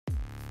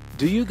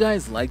Do you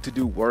guys like to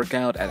do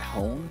workout at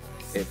home?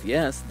 If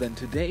yes, then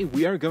today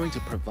we are going to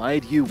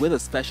provide you with a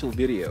special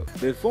video.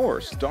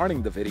 Before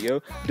starting the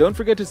video, don't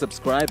forget to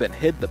subscribe and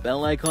hit the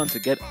bell icon to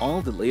get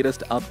all the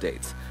latest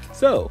updates.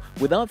 So,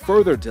 without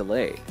further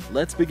delay,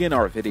 let's begin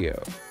our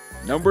video.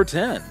 Number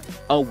 10.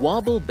 A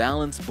wobble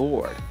balance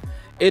board.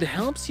 It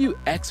helps you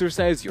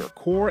exercise your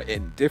core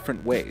in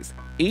different ways.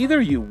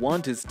 Either you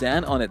want to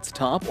stand on its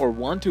top or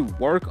want to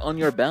work on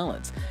your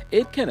balance.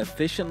 It can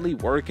efficiently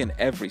work in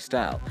every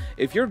style.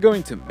 If you're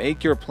going to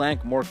make your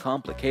plank more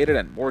complicated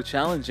and more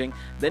challenging,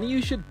 then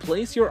you should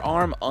place your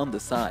arm on the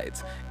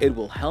sides. It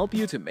will help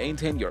you to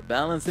maintain your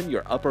balance in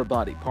your upper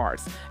body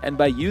parts, and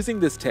by using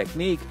this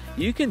technique,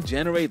 you can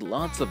generate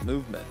lots of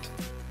movement.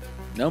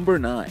 Number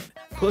 9.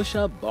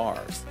 Push-up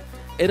bars.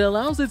 It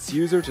allows its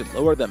user to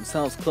lower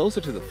themselves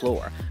closer to the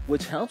floor,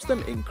 which helps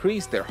them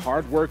increase their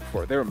hard work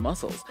for their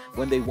muscles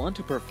when they want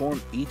to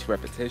perform each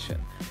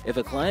repetition. If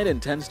a client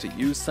intends to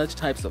use such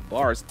types of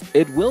bars,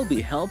 it will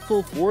be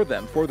helpful for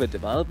them for the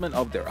development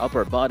of their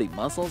upper body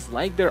muscles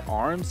like their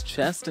arms,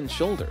 chest, and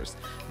shoulders.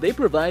 They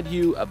provide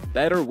you a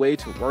better way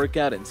to work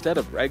out instead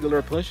of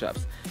regular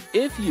push-ups.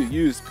 If you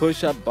use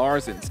push-up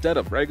bars instead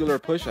of regular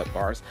push-up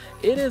bars,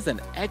 it is an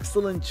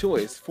excellent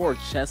choice for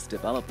chest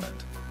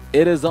development.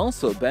 It is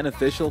also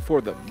beneficial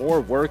for the more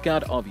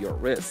workout of your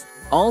wrists.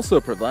 Also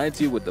provides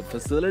you with the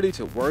facility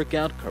to work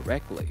out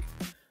correctly.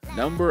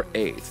 Number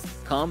 8.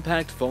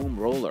 Compact foam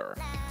roller.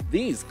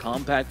 These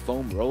compact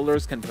foam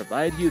rollers can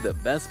provide you the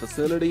best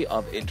facility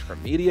of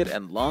intermediate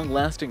and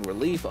long-lasting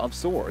relief of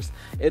sores.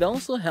 It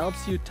also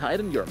helps you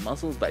tighten your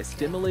muscles by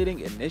stimulating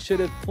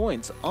initiative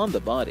points on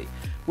the body.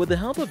 With the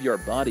help of your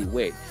body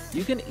weight,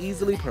 you can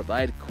easily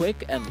provide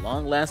quick and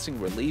long-lasting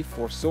relief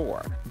for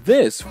sore.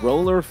 This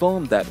roller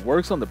foam that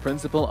works on the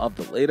principle of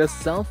the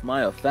latest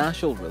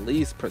self-myofascial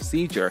release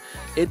procedure,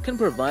 it can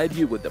provide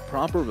you with the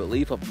proper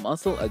relief of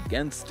muscle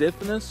against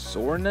stiffness,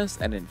 soreness,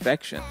 and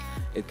infection.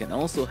 It can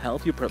also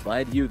help you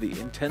provide you the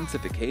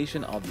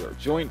intensification of your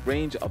joint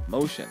range of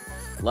motion.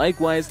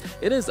 Likewise,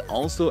 it is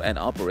also an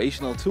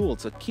operational tool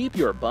to keep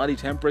your body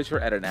temperature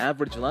at an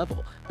average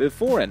level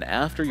before and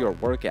after your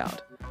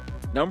workout.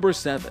 Number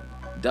 7.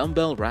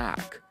 Dumbbell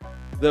rack.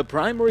 The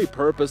primary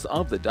purpose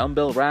of the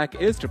dumbbell rack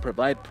is to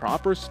provide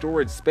proper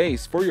storage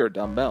space for your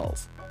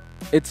dumbbells.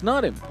 It's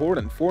not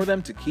important for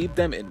them to keep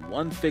them in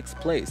one fixed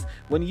place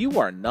when you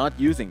are not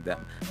using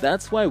them.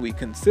 That's why we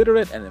consider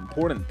it an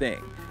important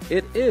thing.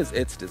 It is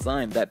its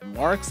design that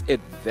marks it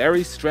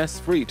very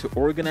stress-free to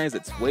organize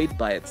its weight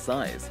by its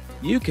size.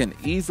 You can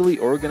easily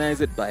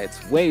organize it by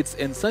its weights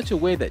in such a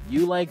way that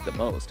you like the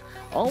most.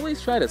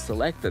 Always try to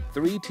select the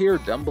 3-tier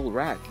dumbbell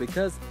rack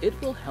because it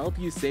will help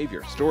you save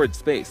your storage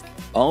space.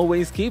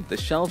 Always keep the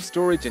shelf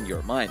storage in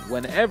your mind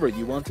whenever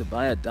you want to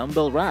buy a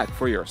dumbbell rack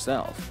for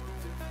yourself.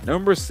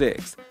 Number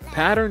 6.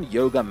 Pattern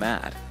yoga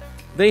mat.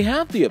 They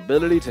have the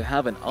ability to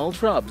have an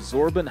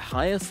ultra-absorbent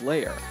highest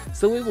layer,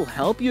 so it will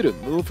help you to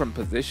move from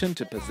position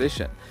to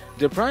position.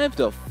 Deprived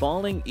of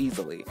falling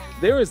easily,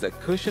 there is a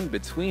cushion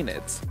between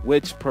it,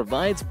 which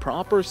provides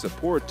proper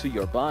support to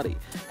your body,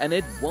 and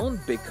it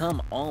won't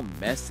become all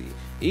messy,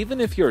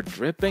 even if you're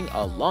dripping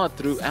a lot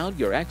throughout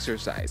your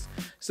exercise.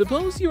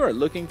 Suppose you are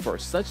looking for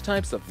such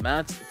types of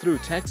mats through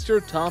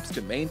textured tops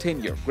to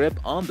maintain your grip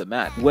on the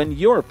mat when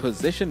your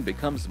position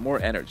becomes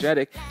more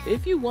energetic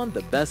if you want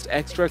the best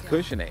extra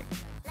cushioning.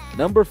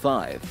 Number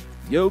 5.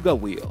 Yoga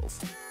wheels.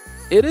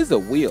 It is a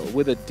wheel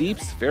with a deep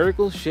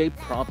spherical shaped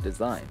prop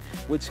design,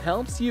 which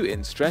helps you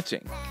in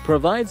stretching,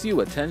 provides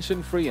you a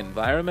tension-free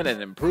environment, and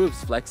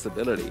improves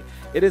flexibility.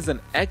 It is an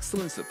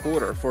excellent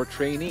supporter for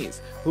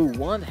trainees who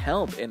want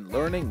help in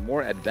learning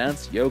more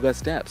advanced yoga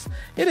steps.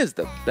 It is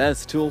the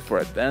best tool for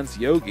advanced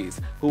yogis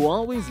who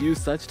always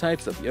use such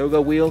types of yoga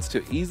wheels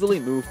to easily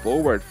move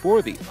forward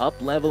for the up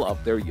level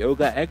of their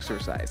yoga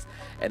exercise,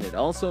 and it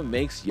also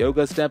makes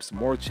yoga steps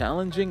more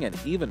challenging and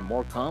even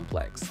more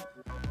complex.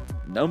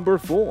 Number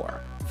 4.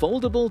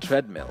 Foldable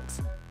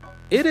treadmills.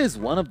 It is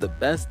one of the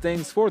best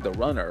things for the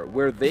runner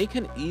where they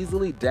can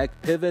easily deck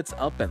pivots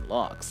up and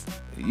locks.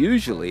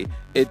 Usually,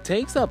 it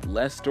takes up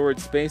less storage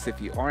space if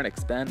you aren't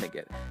expanding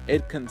it.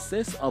 It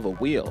consists of a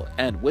wheel,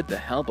 and with the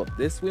help of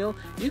this wheel,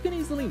 you can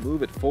easily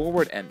move it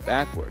forward and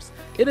backwards.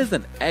 It is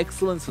an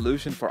excellent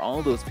solution for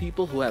all those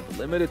people who have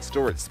limited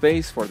storage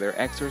space for their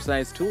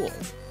exercise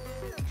tools.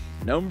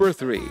 Number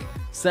 3.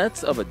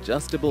 Sets of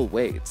adjustable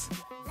weights.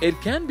 It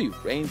can be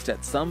ranged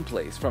at some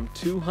place from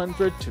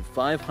 $200 to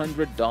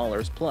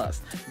 $500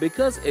 plus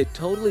because it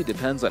totally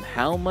depends on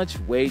how much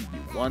weight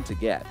you want to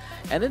get,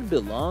 and it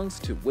belongs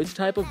to which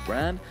type of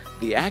brand.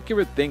 The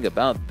accurate thing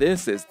about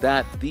this is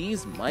that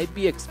these might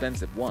be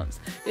expensive ones.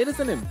 It is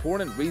an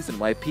important reason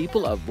why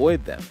people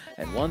avoid them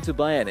and want to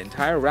buy an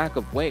entire rack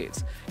of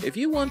weights. If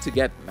you want to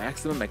get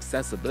maximum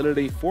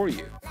accessibility for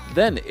you,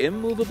 then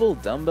immovable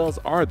dumbbells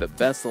are the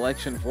best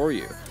selection for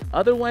you.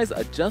 Otherwise,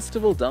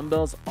 adjustable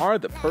dumbbells are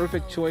the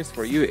perfect choice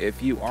for you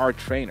if you are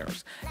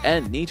trainers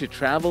and need to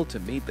travel to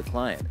meet the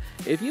client.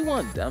 If you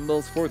want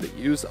dumbbells for the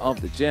use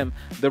of the gym,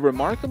 the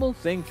remarkable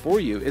thing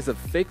for you is a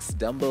fixed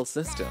dumbbell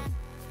system.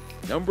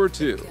 Number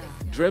 2.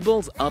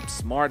 Dribbles Up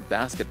Smart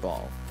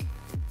Basketball.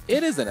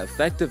 It is an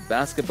effective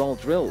basketball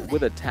drill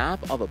with a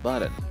tap of a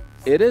button.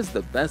 It is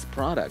the best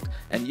product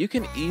and you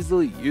can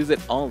easily use it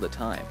all the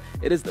time.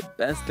 It is the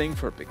best thing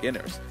for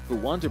beginners who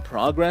want to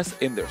progress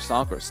in their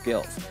soccer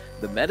skills.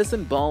 The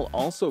medicine ball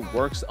also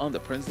works on the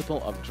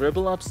principle of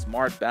dribble up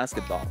smart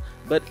basketball,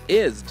 but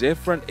is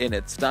different in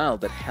its style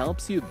that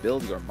helps you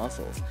build your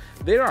muscles.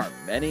 There are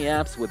many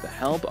apps with the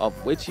help of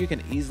which you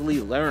can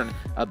easily learn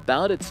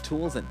about its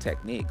tools and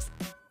techniques.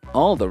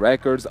 All the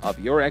records of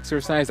your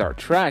exercise are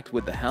tracked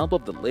with the help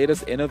of the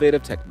latest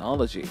innovative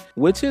technology,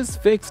 which is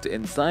fixed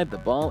inside the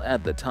ball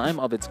at the time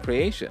of its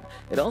creation.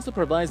 It also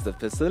provides the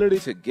facility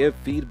to give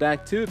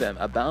feedback to them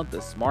about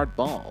the smart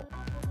ball.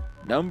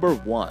 Number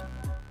 1.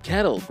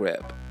 Kettle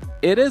Grip.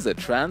 It is a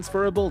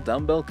transferable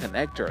dumbbell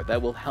connector that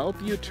will help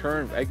you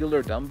turn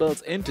regular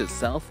dumbbells into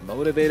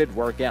self-motivated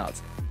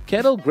workouts.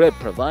 Kettle Grip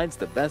provides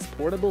the best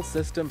portable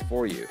system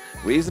for you,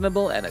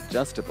 reasonable and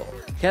adjustable.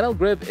 Kettle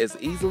Grip is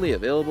easily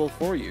available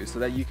for you so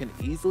that you can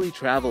easily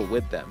travel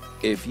with them.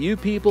 If you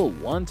people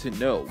want to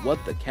know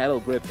what the Kettle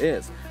Grip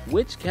is,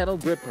 which Kettle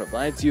Grip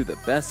provides you the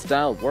best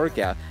style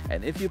workout,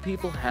 and if you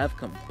people have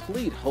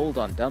complete hold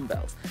on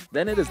dumbbells,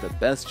 then it is the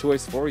best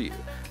choice for you.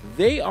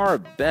 They are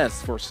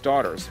best for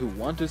starters who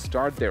want to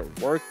start their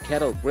work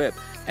Kettle Grip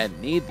and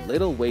need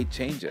little weight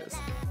changes.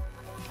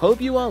 Hope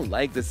you all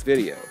like this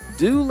video.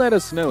 Do let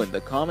us know in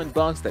the comment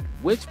box that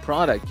which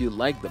product you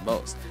like the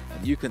most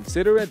and you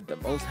consider it the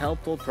most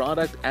helpful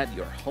product at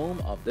your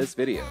home of this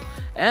video.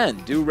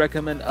 And do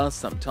recommend us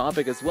some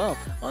topic as well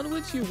on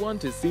which you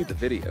want to see the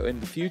video in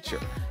the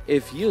future.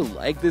 If you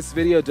like this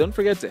video, don't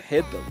forget to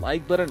hit the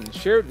like button and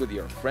share it with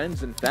your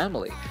friends and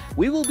family.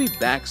 We will be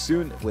back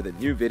soon with a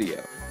new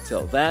video.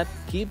 Till that,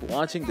 keep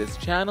watching this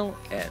channel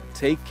and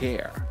take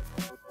care.